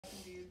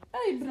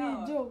Hey,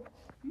 BRIJO.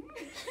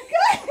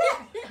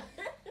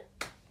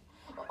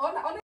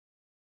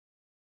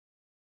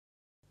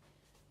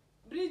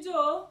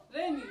 BRIJO,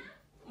 RENNY,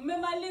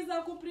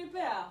 mmemaliza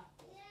kuprepare?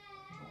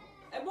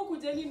 Hebu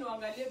kujeni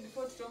niangalie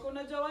before tutoke.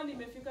 Unajua wani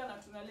imefika na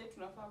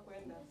tunafaa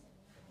kwenda.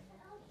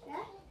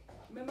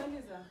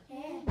 Mmemaliza?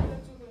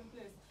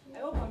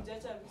 I hope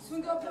hamjacha vizuri.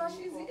 Sunga brush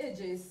hizi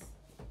edges.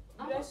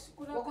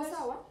 Kuna wako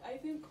sawa? I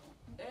think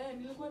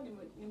nilikuwa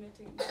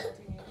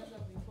nimetengeneza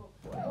before.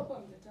 I hope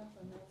hamjacha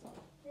nazo.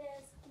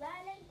 Yes,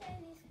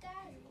 Valentine is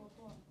coming.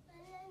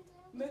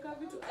 Meka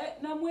vitu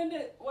na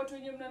muende watu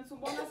wenye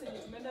mnanisumbua senye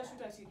tumeenda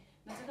shoot ati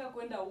nataka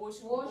kwenda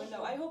washroom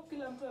kwenda. I hope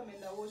kila mtu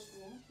ameenda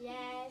washroom.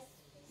 Yes.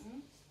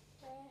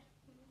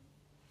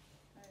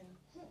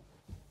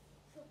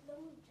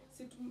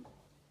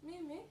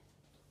 Mimi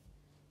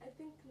I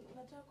think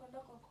nataka kwenda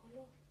kwa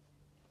Kolo.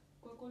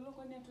 Kwa Kolo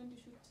kwani hatuendi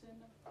shoot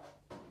tena?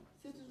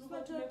 Sisi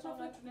tulikuwa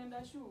tumepanga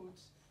tunaenda shoot.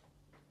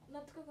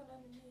 Nataka kwenda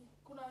nini?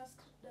 Kuna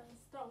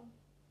dance town.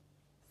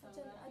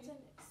 Acha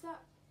sasa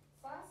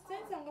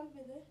ngapi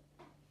bede?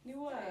 Ni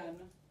wana.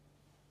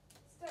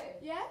 Stay.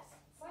 Yes?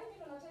 5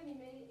 minutes na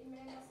time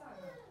imeenda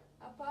sana.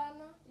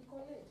 Hapana. Iko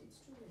late, it's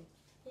too late.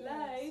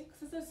 Like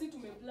sasa sisi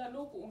tumeplan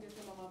huko,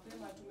 ungesema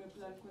mapema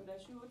tumeplan kwenda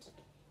shoot.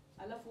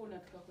 Alafu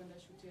unataka kwenda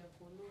shoot ya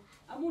Kolo.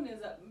 Ama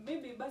unaweza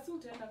maybe basi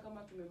utaenda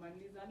kama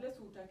tumemaliza unless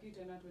utaki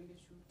tena twende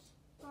shoot.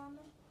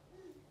 Hapana.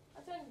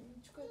 Acha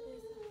nichukue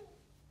pesa.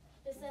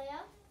 Pesa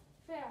ya?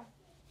 Fair.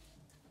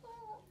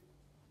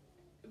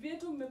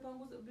 Viatu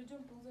mmepanguza, BRIJO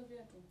mpanguza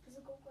viatu.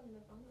 Pesa kwa huko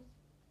nimepanguza.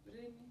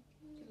 RENNY,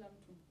 kila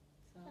mtu.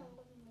 Sawa.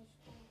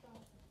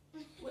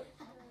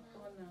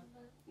 Ona.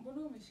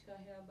 Mbona umeshika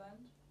hairband?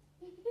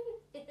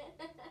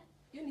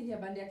 Hiyo ni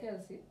hairband ya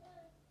KELSEY.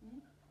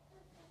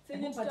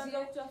 Senye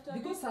tutafuta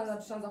Because sasa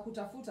tutaanza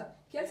kutafuta.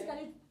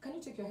 KELSEY, can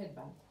you take your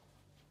headband?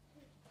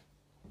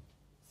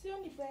 Sio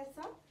ni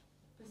pesa.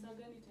 Pesa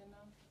gani tena?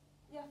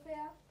 Ya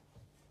fair.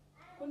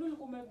 Kwani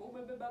ulikuwa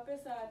umebeba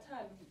pesa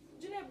tano?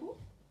 Jinebu?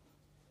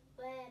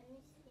 Wewe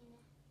mimi.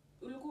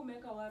 Ulikuwa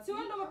umeka wapi? Si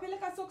wewe ndo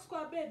umepeleka socks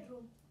kwa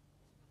bedroom.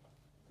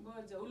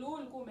 Ngoja,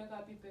 ulikuwa umeka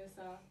wapi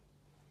pesa?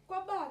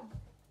 Kwa bag.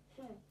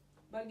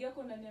 Bag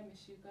yako nani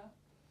ameshika?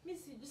 Mimi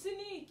si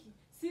ni hiki.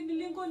 Si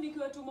nilingo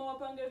nikiwatuma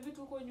wapange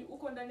vitu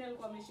huko ndani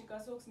alikuwa ameshika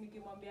socks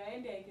nikimwambia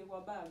aende aike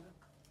kwa bag.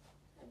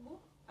 Hebu.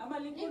 Ama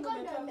lingo Niko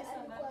umetoa ndo pesa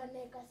alikuwa nani?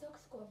 anaweka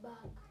socks kwa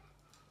bag.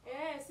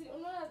 Si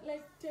unaona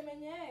like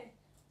temenye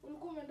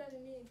ulikuwa umeenda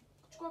nini?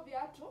 Kuchukua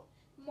viatu,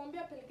 mwambie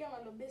apelekea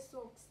Malobe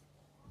socks.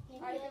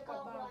 Aike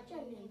kwa bag.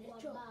 Acha niende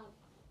kwa bag.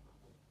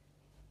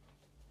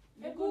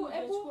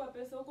 Hebu chukua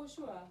pesa huko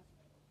sure?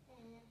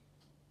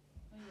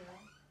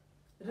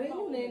 RENNY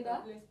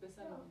unaenda?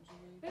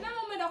 Nenda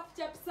umeenda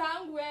kuficha pesa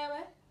yangu wewe.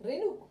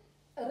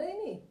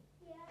 RENNY.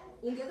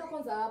 Ungeza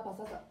kwanza hapa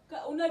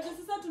sasa. Unajua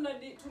sasa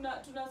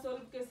tuna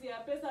solve kesi ya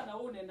pesa na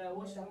wewe unaenda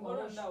washroom. Mbona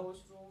unaenda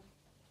washroom?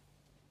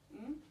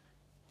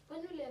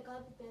 Kwani uliweka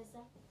wapi pesa?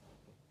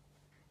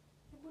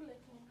 Hebu like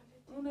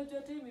niangalie.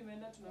 Unajua time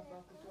imeenda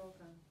tunafaa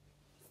kutoka.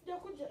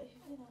 Sijakuja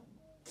hivi na.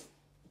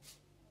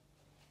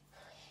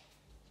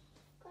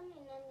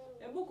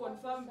 Hebu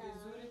confirm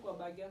vizuri kwa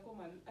bag yako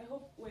I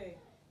hope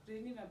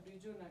RENNY na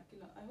BRIJO na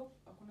kila. I hope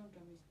hakuna mtu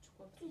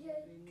amechukua kitu ya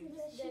RENNY.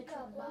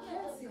 Tujashika bag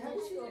yake.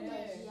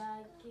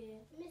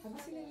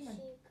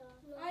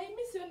 Ai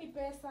mimi sio ni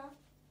pesa.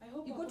 I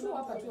hope iko tu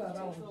hapa tu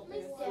around.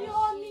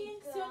 Sioni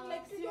like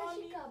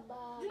sioni.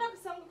 Jina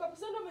kusangu kwa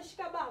pesa ndo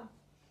umeshika bag.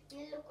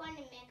 Nilikuwa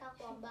nimeweka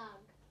kwa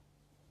bag.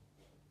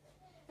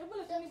 Hebu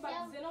leteni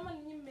bag zenu ama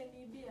ninyi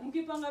mmeniibia.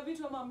 Mkipanga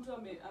vitu ama mtu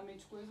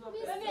amechukua hizo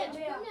pesa. Mimi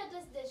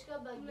hata sijashika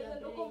bag ya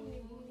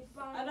RENNY.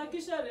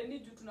 Anakisha RENNY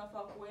juu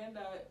tunafaa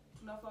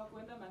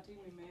kuenda na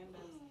timu imeenda.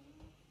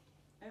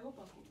 I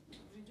hope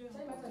BRIJO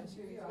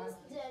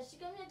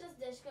Sijashika, mimi hata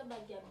sijashika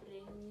bag ya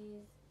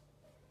RENNY.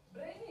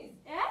 RENNY?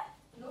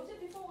 Note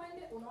before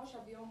uende unaosha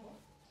vyombo.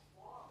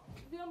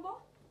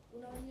 Vyombo?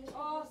 Unaonyesha.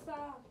 Oh,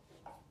 sawa.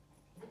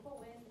 Before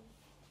uende.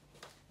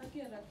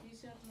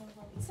 Akiharakisha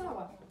tunafaa.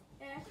 Sawa.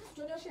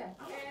 Tuonyeshe.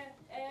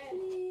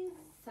 Please.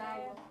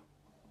 Sawa.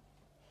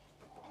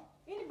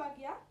 Hii ni bag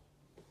ya?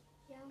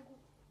 Yangu.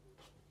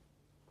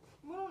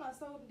 Mbona una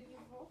sound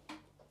hivyo?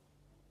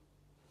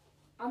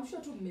 I'm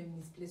sure tu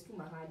misplace tu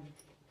mahali.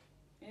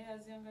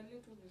 Aziangalie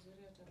tu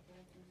vizuri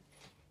atapata.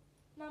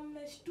 Na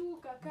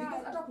mmeshtuka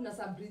Because hata kuna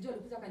sub BRIJO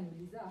alikuja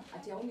kaniuliza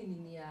ati auni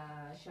nini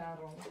ya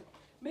Sharon.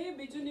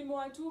 Maybe juu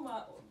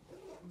nimewatuma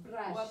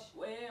Brush.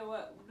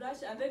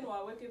 Brush and then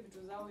waweke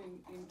vitu zao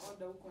in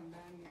order huko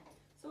ndani.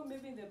 So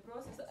maybe in the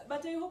process,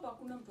 but I hope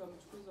hakuna mtu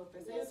amechukua hizo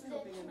pesa. Hiyo sio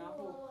penye na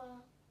hope.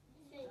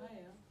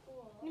 Haya.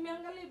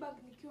 Nimeangalia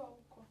bag nikiwa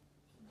huko.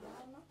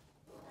 Bana.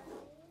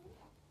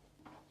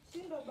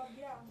 Si ndo bag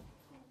yangu.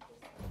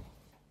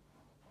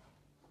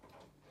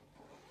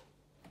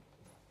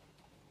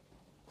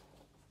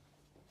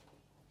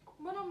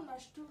 Mbona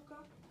mnashtuka?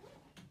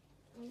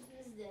 Mimi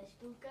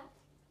sijashtuka.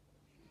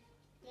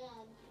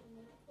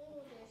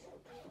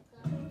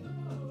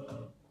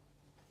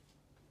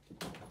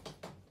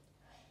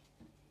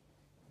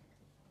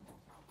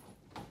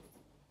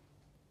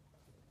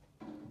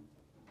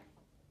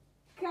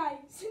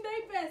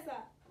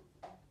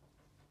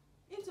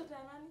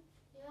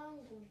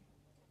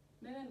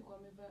 Nani alikuwa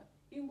amevaa?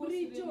 Nguo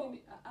BRIJO.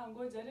 nini?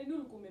 Ngoja, Renny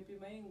ulikuwa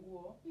umepima hii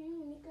nguo.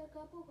 Nikaka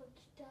hapo kwa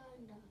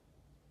kitanda.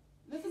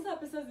 Na sasa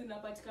pesa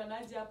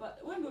zinapatikanaje hapa?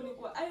 Wewe ndio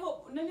ulikuwa I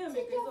hope nani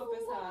ameweka hizo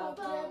pesa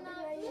hapa?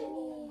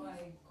 Oh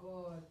my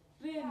god.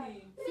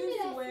 Renny,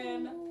 since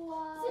when?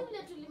 Si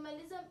vile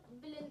tulimaliza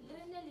vile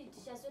Renny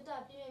alitisha sweta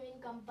apime mimi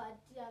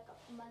nikampatia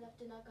akamala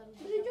tena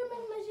akarudi. BRIJO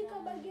mmeshika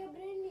bag ya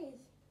Brenny's.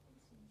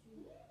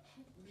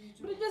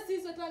 BRIJO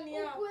si sweta ni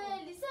yako.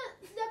 Kweli, sasa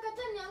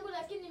sijakata ni yangu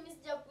lakini mimi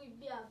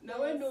sijakuibia. Na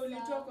wewe ndio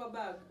ulitoa kwa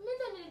bag. Mimi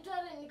ndo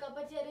nilitoa Renny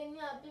nikapatia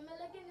Renny apime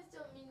lakini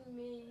sio mimi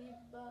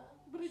nimeiba.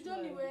 BRIJO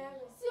ni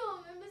wewe. Sio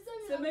mimi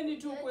sasa. Semeni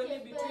tu kweli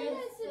between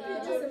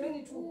BRIJO,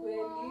 semeni tu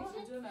kweli.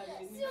 BRIJO na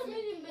Renny. Sio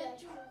mimi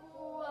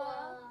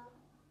nimechukua.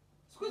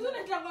 Siku hizo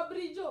unaitanga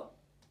BRIJO.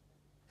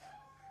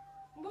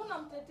 Mbona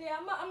mtetea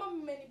ama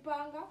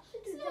mmenipanga?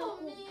 Sio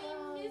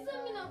mimi, sasa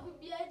mimi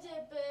nakubiaje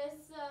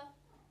pesa?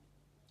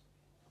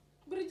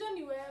 BRIJO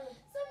ni wewe.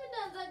 Sasa mimi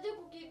naanzaje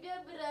kukibia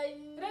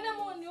Brian? Rena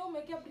muone wewe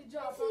umeweka BRIJO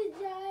hapa.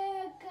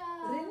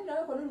 Sijaeka. Renny na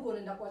wewe kwa nini uko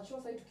unaenda kwa choo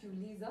sasa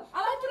tukiuliza?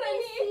 Alafu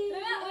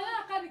Rena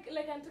akani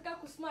like anataka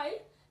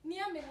kusmile. Ni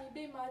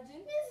ameniibia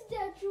imagine.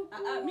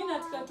 Sijachukua. Mimi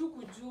nataka tu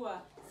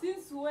kujua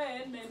since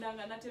when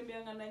naendanga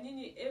natembeanga na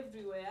nyinyi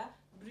everywhere.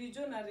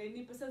 BRIJO na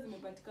Renny pesa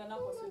zimepatikana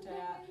kwa sweta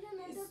ya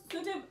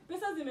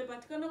pesa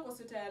zimepatikana kwa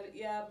sweta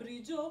ya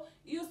BRIJO.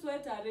 Hiyo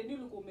sweta Renny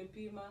ulikuwa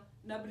umepima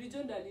na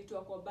BRIJO ndiye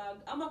alitoa kwa bag,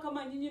 ama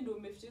kama nyinyi ndio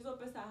mmeficha hizo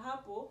pesa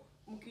hapo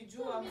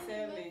mkijua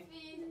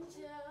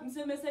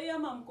mseme sahi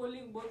ama I'm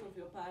calling both of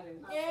your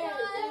parents.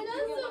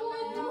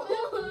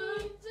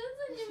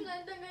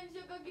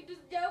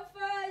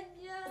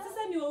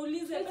 Sasa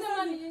niwaulize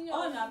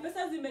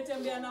pesa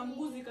zimetembea na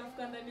mguu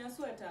zikafika ndani ya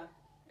sweta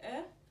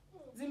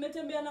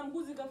zimetembea na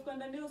mguu zikafika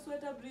ndani ya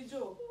sweta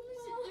BRIJO.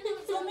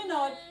 So mimi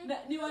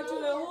ni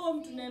watu wa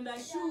home tunaenda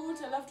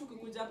shoot alafu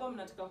tukikuja hapa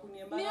mnataka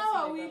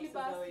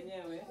kuniembaza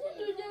wenyewe.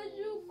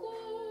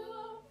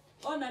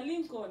 Ona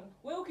Lincoln,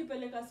 wewe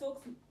ukipeleka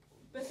socks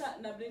pesa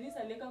na Brenny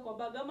aliweka kwa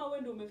bag ama wewe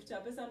ndio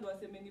umeficha pesa ndio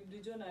waseme ni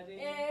BRIJO na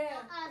Renny?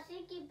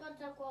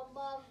 Sikipata kwa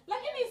bag.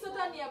 Lakini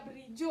sweta ni ya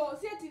BRIJO,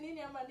 si ati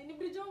nini ama nini.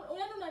 BRIJO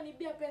unaenda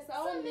unanibia pesa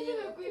au mimi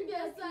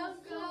nimekuibia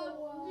saka.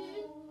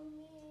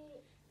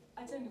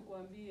 Acha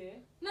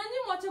nikwambie. Na nyinyi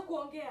mwache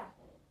kuongea.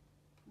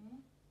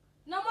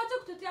 Na mwache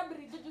kutetea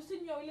BRIJO, jusi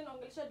nywe ile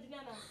naongelesha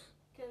Junior na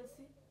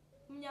KELSEY.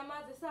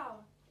 Mnyamaze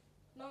sawa?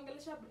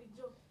 Naongelesha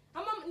BRIJO.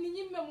 Ama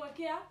ninyi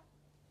mmemwekea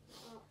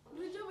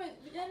BRIJO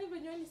yani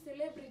venye ni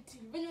celebrity.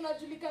 Venye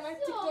unajulikana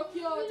TikTok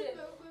yote.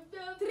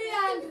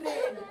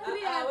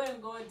 300. Wewe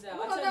ngoja.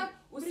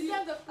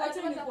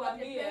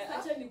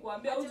 Acha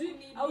nikwambie.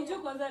 Aujue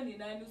kwanza ni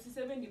nani,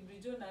 usiseme ni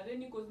BRIJO na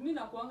Renny because mimi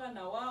nakuanga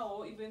na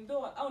wao even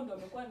though au ndio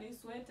wamekuwa na hii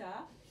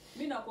sweater,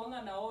 mimi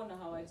nakuanga na wao na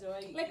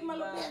hawajawahi. Like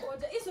malope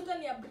ngoja. Hii sweta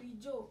ni ya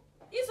BRIJO.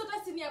 Hii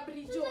sweta si ni ya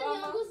BRIJO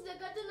ama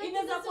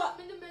inaweza kuwa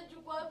mimi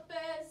nimechukua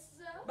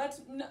pesa. But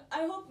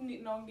I hope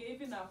naongea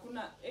hivi na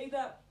hakuna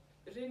either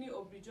Renny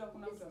or BRIJO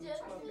hakuna mtu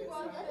amechukua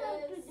pesa.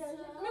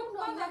 Mimi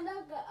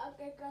kwanza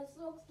akeka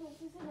socks tu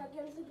sisi na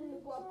KELSEY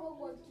tulikuwa hapo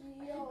kwa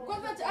kioo.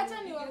 Kwanza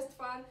acha ni waste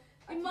fun.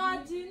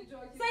 Imagine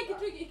sasa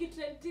kitu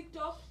ikitrend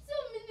TikTok. Sio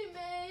mimi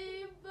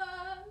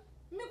nimeiba.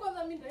 Mimi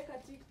kwanza mimi ndaweka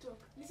TikTok.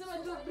 Nisema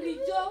tu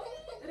BRIJO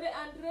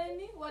and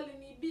Renny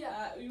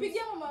waliniibia.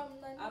 Pigia mama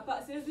nani?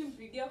 Hapa siwezi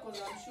mpigia kwa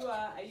I'm sure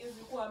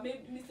haiwezi kuwa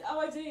maybe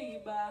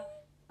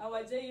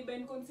hawajaiba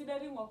in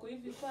considering wako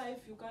hivi 5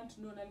 you can't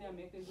know nani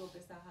ameweka hizo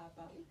pesa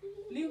hapa.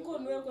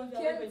 Lincoln wewe kwanza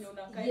wewe venye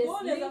unakaa. Wewe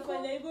unaweza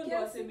fanya hivyo ndio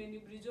waseme ni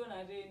BRIJO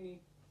na Renny.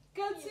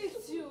 KELSEY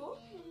it's you.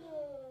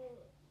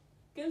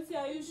 KELSEY,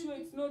 are you sure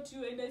it's not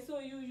you? And I saw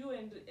you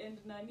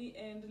and Nani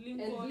and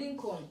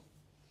Lincoln.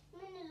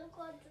 Mimi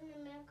nilikuwa tu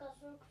nimeweka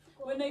socks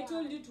kwa. When I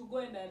told you to go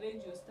and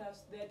arrange your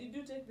stuffs there, did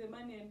you take the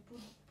money and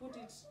put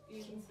it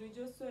in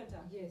BRIJO's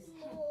sweater? Yes.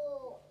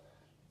 No.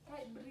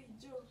 Hi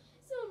BRIJO.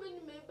 Sio mimi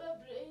nimeiba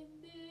Brian.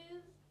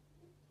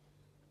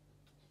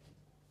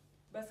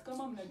 Basi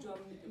kama mnajua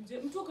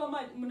mtu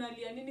kama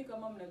mnalia nini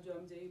kama mnajua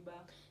mjaiba?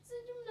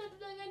 Sisi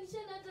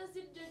mnatudanganisha na hata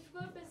sisi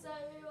tutachukua pesa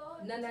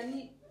yoyote. Na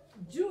nani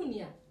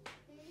Junior?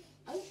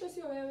 Aisha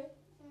sio wewe?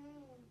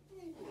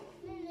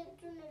 Mimi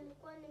tu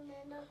nilikuwa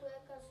nimeenda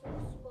kuweka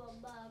socks kwa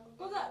bag.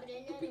 Kwanza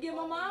tupige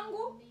mama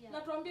yangu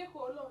na tuambie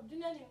kolo.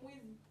 Junior ni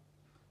mwizi.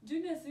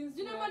 Junior since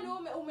Junior mali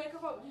umeweka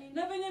kwa nini?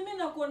 na venye mimi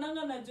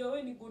nakuonanga najua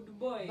wewe ni good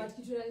boy. But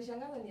kitu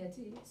inanishangaza ni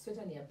ati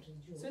sweater ni ya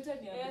BRIJO.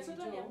 Sweater ni ya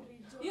Sweta ni ya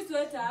BRIJO. BRIJO. Hii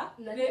sweater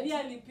Renny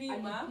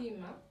alipima.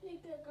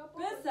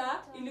 Pesa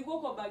Kwa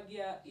ilikuwa kwa bag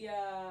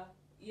ya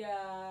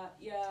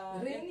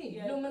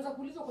Renny, ndio umeanza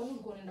kuulizwa kwa nini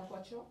uko unaenda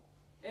kwa choo?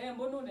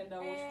 Mbona unaenda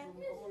washroom?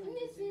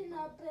 mimi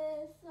sina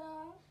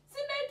pesa.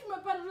 Sina hii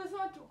tumepata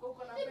tunasema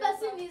tuko na Mimi pesa.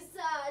 basi ni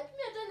saa.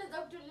 Mimi hata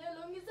naweza kutulia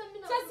longisa mimi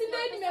na. Sasa sina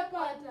hii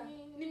nimepata.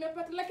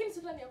 Nimepata lakini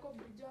sweta ni yako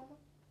BRIJO ama.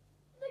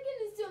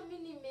 Lakini sio mimi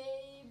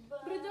nimeiba.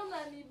 BRIJO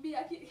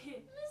mnanibia. Mimi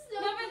sio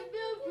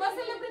nimeiba. Ma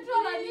celebrity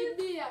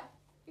wananibia.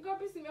 Iko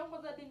pisi simu yangu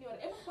kwanza dini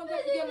wale. Hebu kwanza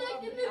pigia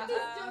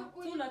mama.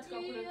 Tu unataka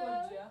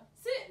kurekodi ya?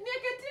 Si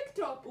niweke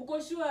TikTok.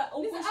 Uko sure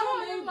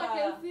Nisema neighbor?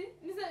 Kelsey.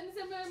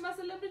 Nisema ma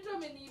celebrity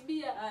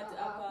wameniibia.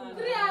 Hapana.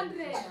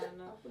 300.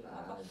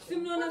 Hapana. Si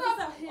mnaona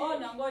sasa,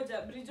 ona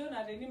ngoja, Brijo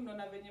na Renny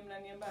mnaona venye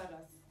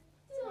mnaniembarrass.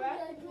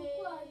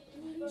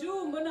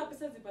 Juu mbona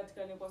pesa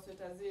zipatikane kwa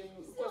sweta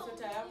zenu? Kwa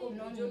sweta yako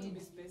Brijo to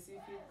be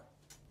specific.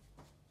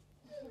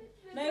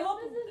 Na I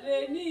hope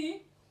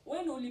Renny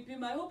when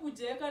ulipima, I hope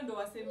ujeka ndo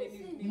waseme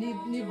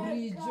Ni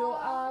Brijo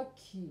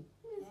aki.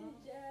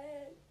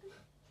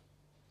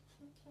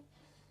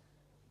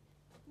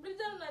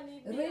 Brijo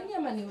unaniibia. Renny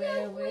ama ni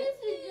wewe?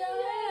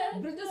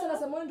 Brijo sana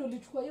sema ndo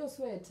ulichukua hiyo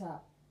sweta.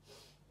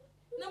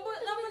 Na mbona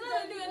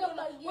wewe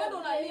ndo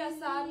unalia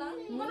sana?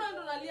 Mbona wewe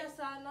ndo unalia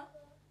sana?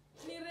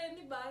 Ni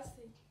Renny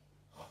basi.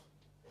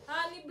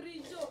 Ni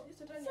Brijo.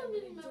 Sasa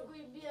mimi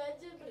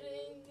nimekuibiaje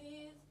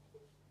brains?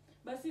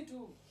 basi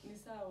tu ni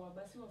sawa,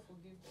 basi wa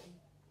forgive me.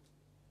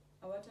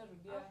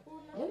 Hawatarudia.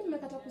 Yaani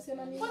mmekata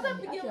kusema nini? Kwanza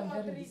pigia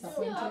mama Brijo.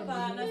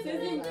 Hapana,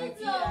 siwezi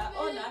mpigia.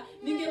 Ona,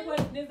 ningekuwa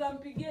naweza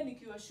mpigia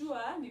nikiwa sure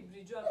ni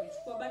Brijo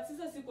amechukua, but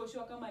sasa siko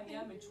sure kama ni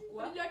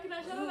amechukua. Brijo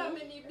kina Sharon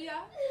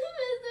ameniibia.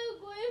 Pesa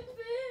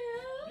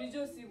kuipea.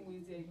 Brijo si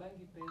mwizi,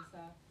 haibangi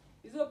pesa.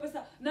 Hizo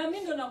pesa na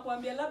mimi ndo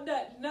nakwambia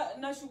labda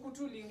nashuku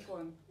tu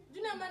Lincoln.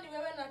 Juna mani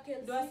wewe na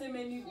Kelsey. Ndo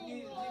aseme ni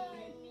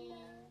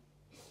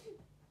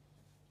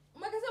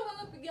Makasa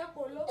kwanza pigia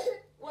Polo.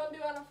 Waambie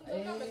wanafunzi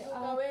kama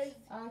wametoka wezi.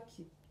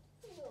 Aki.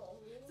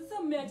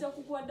 Sasa mmeacha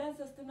kukua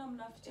dancers tena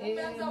mnaficha.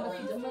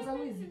 Mmeanza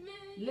wizi.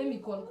 Let me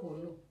call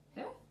Kolo.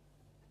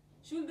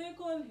 Should they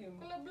call him?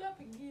 Kule bla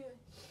pigie.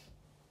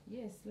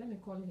 Yes, let me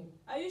call him.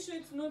 Are you sure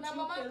it's not Na you,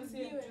 mama Kelsey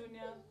and pigiwe.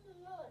 Junior?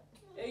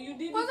 You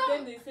did it, Kwanza-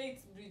 then they say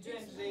it's Brijo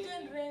and Brijo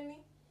and Renny.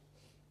 Renny.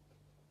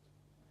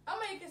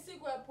 Ama ikesi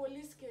kwa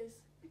police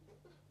case.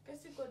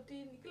 Kesi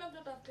kotini. Kila mtu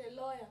atafute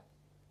lawyer.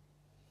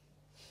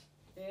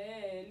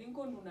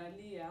 Lincoln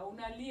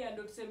unalia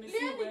ndo tuseme si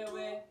Lia ni tu.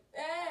 wewe.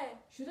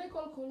 Should I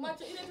call Kolo?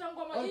 Macho ile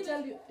tangu I'll maji.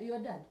 tell you your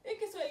dad.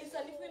 Hiki Swahili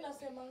sanifu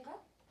inasemanga.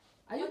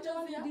 Are you the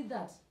one who did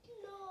that?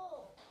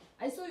 No.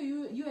 I saw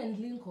you and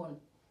Lincoln.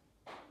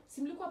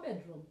 Si mlikuwa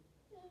bedroom.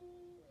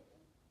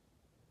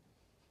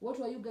 What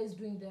were you guys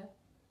doing there?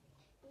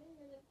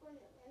 Nilikuwa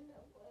nimeenda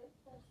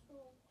kuweka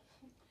soap.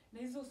 Na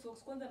hizo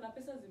socks kwanza na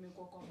pesa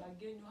zimekuwa kwa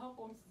bagenyu. How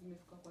comes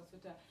zimefika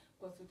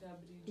kwa sweta ya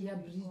Brijo? Ya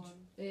Brijo.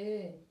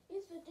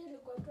 Hii sweta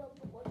ilikuwa tu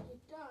hapo kwa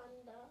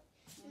kitanda.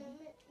 Na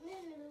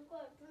mimi nilikuwa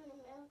tu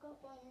nimeweka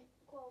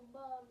kwa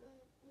bag.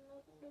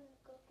 Ndio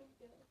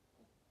nikakuja.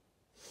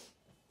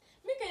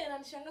 Mimi kaya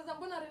inanishangaza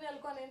mbona Renny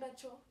alikuwa anaenda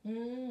choo.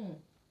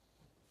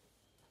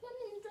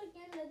 Kwani mtu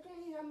akienda tu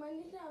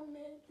inamaanisha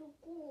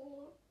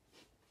amechukua.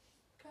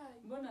 Kai.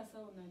 Mbona saa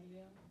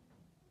unalia?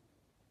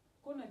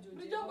 Kuna Jojo.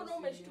 Brijo mbona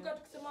umeshtuka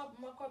tukisema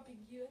mako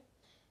apigiwe?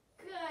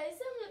 Kai,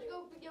 sasa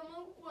mnataka kupiga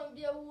mangu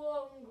kumwambia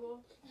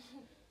uongo.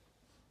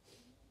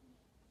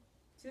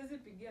 Siwezi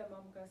pigia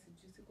mama kasi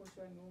juu siko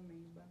sure ni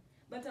umeiba.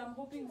 But I'm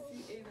hoping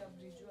si either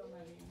Brijo ama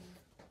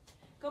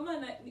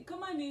Renny.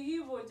 Kama ni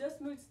hivyo, just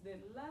know it's the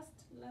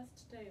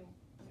last time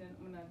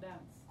mna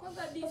dance.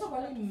 Kwanza dish. Sasa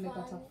kwa nini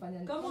mmekata kufanya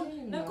nini? Kama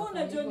na kama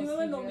unajua ni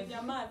wewe na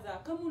umenyamaza,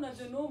 kama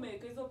unajua ni wewe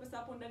umeweka hizo pesa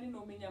hapo ndani na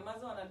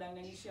umenyamaza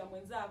wanadanganyishia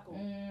mwenzako.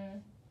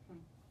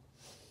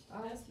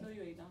 Just know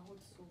you're in a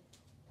hot soup.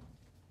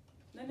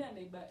 Nani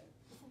anaiba?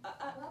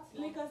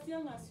 Like as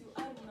young as you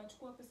are,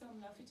 unachukua pesa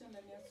mnaficha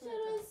ndani ya sweta.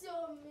 Sasa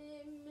sio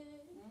mimi.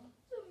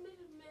 Sio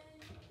mimi.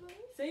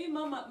 Sasa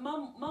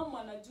mama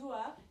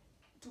anajua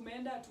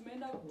tumeenda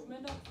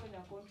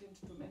kufanya content,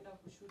 tumeenda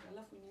kushoot,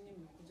 alafu nyinyi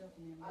mmekuja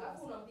kuniambia.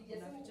 Alafu unampigia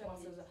simu unaficha kwa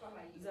pesa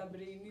kama hiyo. za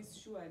Brainis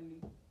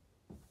surely.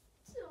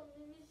 Sio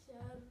mimi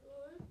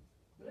Sharon.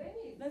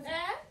 Renny,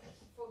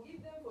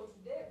 forgive them for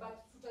today, but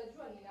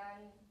tutajua ni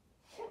nani.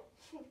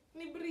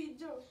 Ni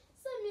Brijo.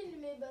 Sasa mimi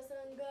nimeiba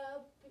saa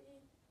ngapi?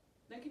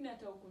 Lakini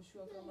hata uko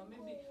sure kama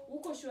maybe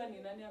uko sure ni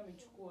nani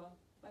amechukua,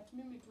 but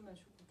mimi tu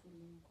nashuku tu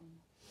Lincoln.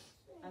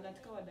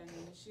 Anataka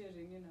wadanganyishie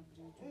Renny na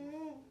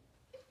Brijo.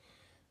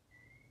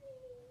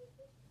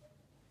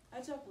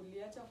 Acha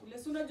kulia.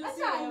 Si unajua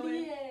si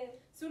wewe.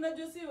 Si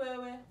unajua si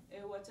wewe.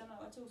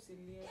 Wacha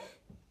usilie.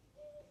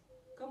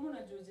 Kama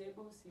unajua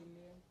jaiba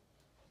usilie.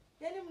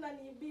 Yaani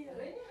mnaniibia.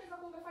 Renny unaweza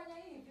kumefanya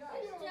hivyo.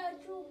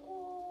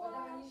 Sijachukua.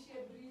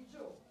 Wadanganyishie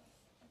Brijo.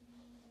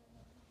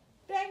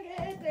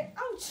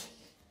 Ouch.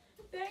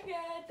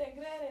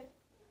 Tengrere.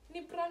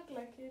 Ni prank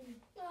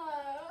lakini.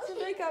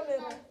 Sio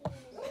kamera.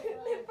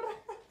 Ni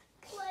prank.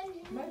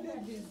 Kwani My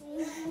babies.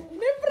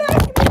 Ni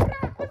prank.